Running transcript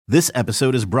This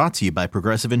episode is brought to you by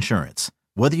Progressive Insurance.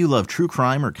 Whether you love true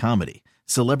crime or comedy,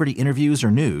 celebrity interviews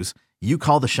or news, you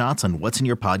call the shots on what's in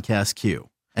your podcast queue.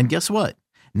 And guess what?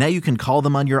 Now you can call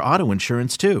them on your auto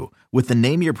insurance too with the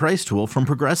Name Your Price tool from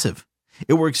Progressive.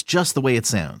 It works just the way it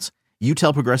sounds. You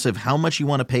tell Progressive how much you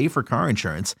want to pay for car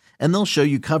insurance, and they'll show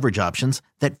you coverage options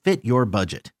that fit your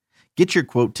budget. Get your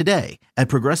quote today at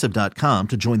Progressive.com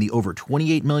to join the over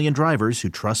 28 million drivers who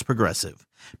trust Progressive.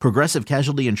 Progressive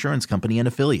Casualty Insurance Company and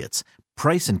Affiliates.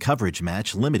 Price and coverage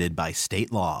match limited by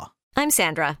state law. I'm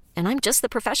Sandra, and I'm just the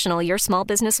professional your small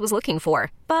business was looking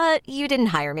for. But you didn't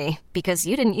hire me because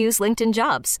you didn't use LinkedIn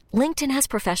Jobs. LinkedIn has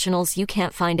professionals you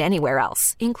can't find anywhere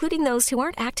else, including those who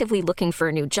aren't actively looking for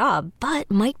a new job, but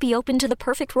might be open to the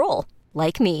perfect role,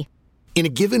 like me. In a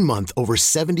given month, over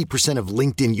 70% of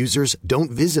LinkedIn users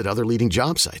don't visit other leading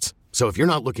job sites. So if you're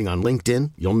not looking on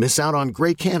LinkedIn, you'll miss out on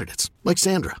great candidates like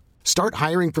Sandra. Start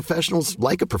hiring professionals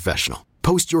like a professional.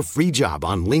 Post your free job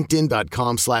on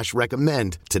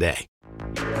linkedin.com/recommend today.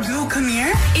 Yo, come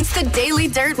here. It's the Daily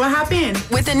Dirt. What happened?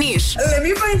 With Aneesh. Let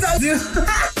me find out.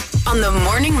 On the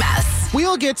Morning Mess.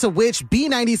 We'll get to which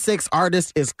B96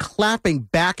 artist is clapping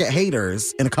back at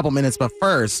haters in a couple minutes, but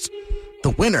first,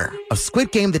 the winner of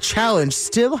Squid Game, The Challenge,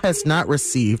 still has not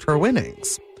received her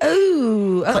winnings.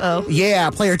 Ooh, uh-oh. Yeah,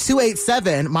 player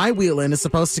 287, My Wheelin, is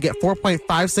supposed to get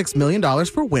 $4.56 million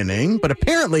for winning, but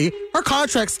apparently her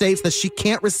contract states that she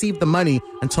can't receive the money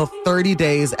until 30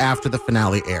 days after the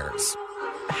finale airs.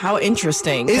 How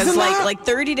interesting. Isn't Because that? like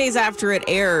 30 days after it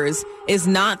airs is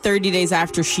not 30 days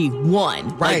after she won.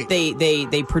 Right. Like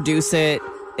they produce it,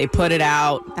 they put it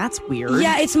out. That's weird.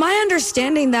 Yeah, it's my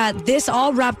understanding that this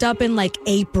all wrapped up in like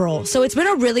April. So it's been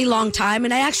a really long time.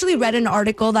 And I actually read an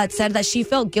article that said that she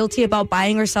felt guilty about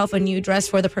buying herself a new dress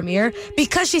for the premiere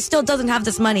because she still doesn't have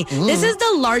this money. This is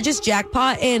the largest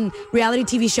jackpot in reality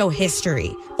TV show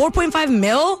history. 4.5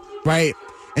 mil? Right.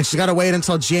 And she's got to wait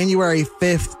until January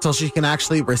 5th till she can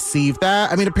actually receive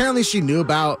that. I mean, apparently she knew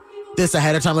about this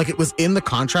ahead of time. Like, it was in the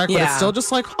contract, but it's Yeah. still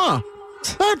just like,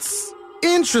 that's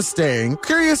interesting.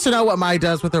 Curious to know what Mai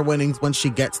does with her winnings when she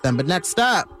gets them. But next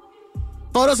up,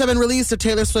 photos have been released of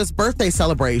Taylor Swift's birthday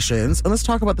celebrations. And let's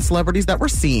talk about the celebrities that were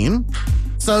seen.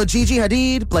 So Gigi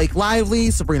Hadid, Blake Lively,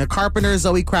 Sabrina Carpenter,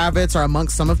 Zoe Kravitz are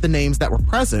amongst some of the names that were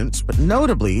present. But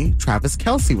notably, Travis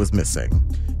Kelce was missing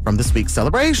from this week's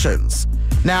celebrations.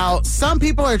 Now, some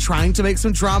people are trying to make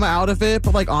some drama out of it,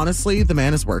 but like, honestly, the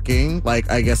man is working. Like,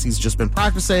 I guess he's just been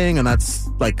practicing, and that's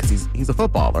like, 'cause he's a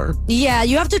footballer. Yeah,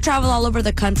 you have to travel all over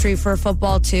the country for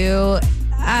football too.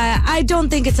 I don't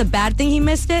think it's a bad thing he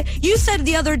missed it. You said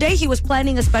the other day he was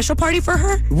planning a special party for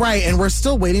her. Right, and we're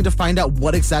still waiting to find out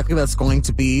what exactly that's going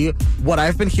to be. What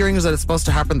I've been hearing is that it's supposed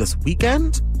to happen this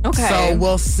weekend. Okay. So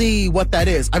we'll see what that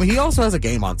is. I mean, he also has a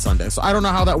game on Sunday, so I don't know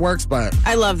how that works, but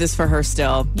I love this for her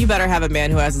still. You better have a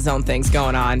man who has his own things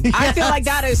going on. I feel like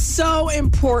that is so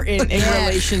important in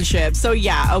relationships. So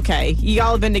yeah, okay.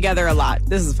 Y'all have been together a lot.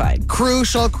 This is fine.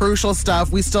 crucial stuff.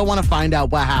 We still want to find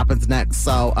out what happens next.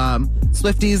 So,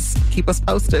 Swifties, keep us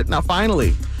posted. Now,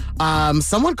 finally,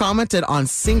 someone commented on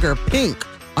singer Pink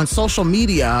on social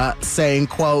media saying,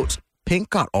 quote,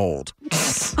 Pink got old.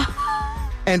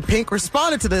 And Pink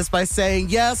responded to this by saying,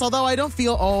 yes, although I don't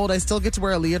feel old, I still get to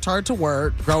wear a leotard to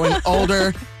work. Growing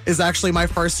older is actually my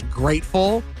first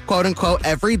grateful, quote unquote,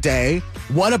 every day.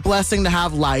 What a blessing to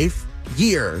have life.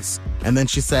 Years. And then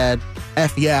she said,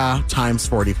 F yeah, times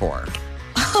 44.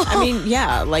 I mean,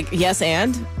 yeah, like, yes,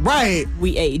 and Right.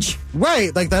 we age.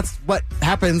 Right. Like, that's what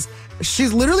happens.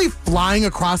 She's literally flying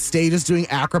across stages doing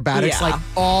acrobatics Yeah. like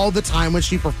all the time when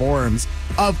she performs.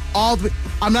 Of all the,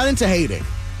 I'm not into hating,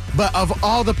 but of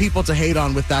all the people to hate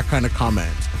on with that kind of comment,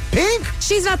 Pink?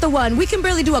 She's not the one. We can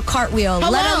barely do a cartwheel,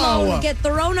 let Hello. alone get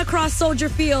thrown across Soldier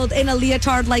Field in a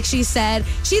leotard like she said.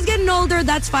 She's getting older.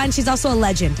 That's fine. She's also a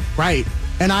legend. Right.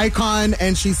 An icon,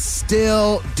 and she's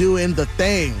still doing the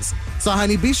things. So,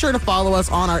 honey, be sure to follow us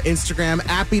on our Instagram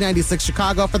at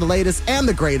B96Chicago for the latest and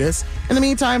the greatest. In the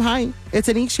meantime, hi, it's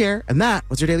Aneesh here, and that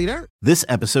was your Daily Dirt. This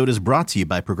episode is brought to you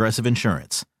by Progressive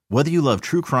Insurance. Whether you love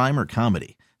true crime or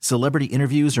comedy, celebrity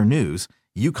interviews or news,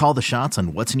 you call the shots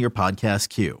on what's in your podcast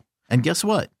queue. And guess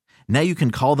what? Now you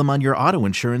can call them on your auto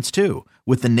insurance too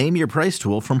with the Name Your Price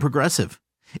tool from Progressive.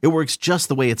 It works just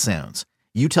the way it sounds.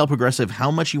 You tell Progressive how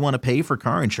much you want to pay for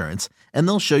car insurance, and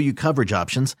they'll show you coverage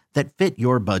options that fit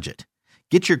your budget.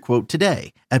 Get your quote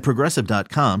today at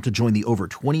Progressive.com to join the over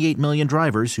 28 million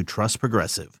drivers who trust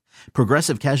Progressive.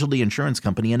 Progressive Casualty Insurance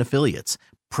Company and Affiliates.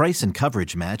 Price and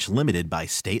coverage match limited by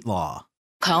state law.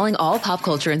 Calling all pop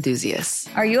culture enthusiasts.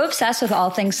 Are you obsessed with all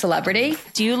things celebrity?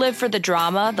 Do you live for the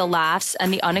drama, the laughs,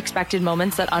 and the unexpected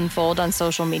moments that unfold on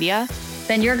social media?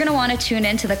 Then you're going to want to tune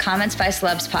in to the Comments by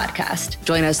Celebs podcast.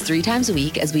 Join us 3 times a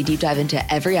week as we deep dive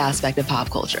into every aspect of pop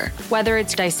culture. Whether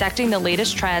it's dissecting the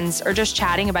latest trends or just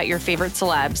chatting about your favorite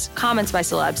celebs, Comments by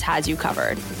Celebs has you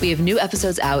covered. We have new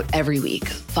episodes out every week.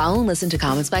 Follow and listen to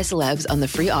Comments by Celebs on the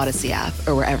free Odyssey app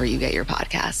or wherever you get your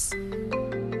podcasts.